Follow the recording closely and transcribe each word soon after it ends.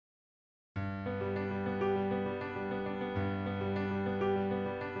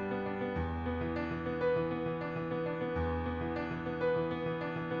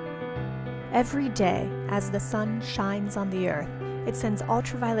Every day, as the sun shines on the Earth, it sends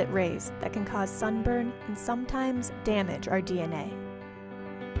ultraviolet rays that can cause sunburn and sometimes damage our DNA.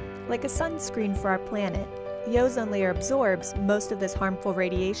 Like a sunscreen for our planet, the ozone layer absorbs most of this harmful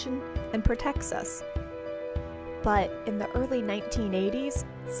radiation and protects us. But in the early 1980s,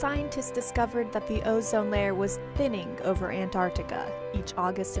 scientists discovered that the ozone layer was thinning over Antarctica each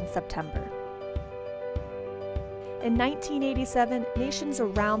August and September. In 1987, nations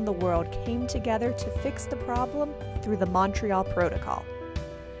around the world came together to fix the problem through the Montreal Protocol.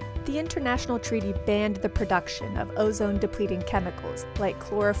 The international treaty banned the production of ozone-depleting chemicals like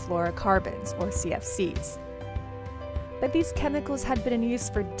chlorofluorocarbons, or CFCs. But these chemicals had been in use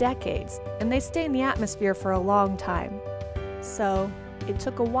for decades, and they stay in the atmosphere for a long time. So, it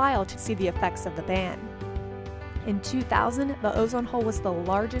took a while to see the effects of the ban. In 2000, the ozone hole was the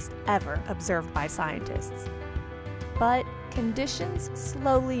largest ever observed by scientists. But conditions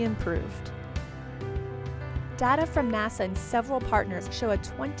slowly improved. Data from NASA and several partners show a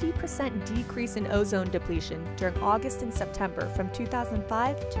 20% decrease in ozone depletion during August and September from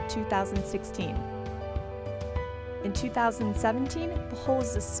 2005 to 2016. In 2017, the hole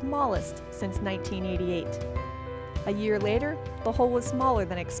is the smallest since 1988. A year later, the hole was smaller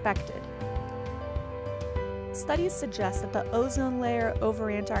than expected. Studies suggest that the ozone layer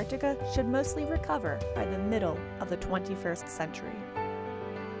over Antarctica should mostly recover by the middle of the 21st century.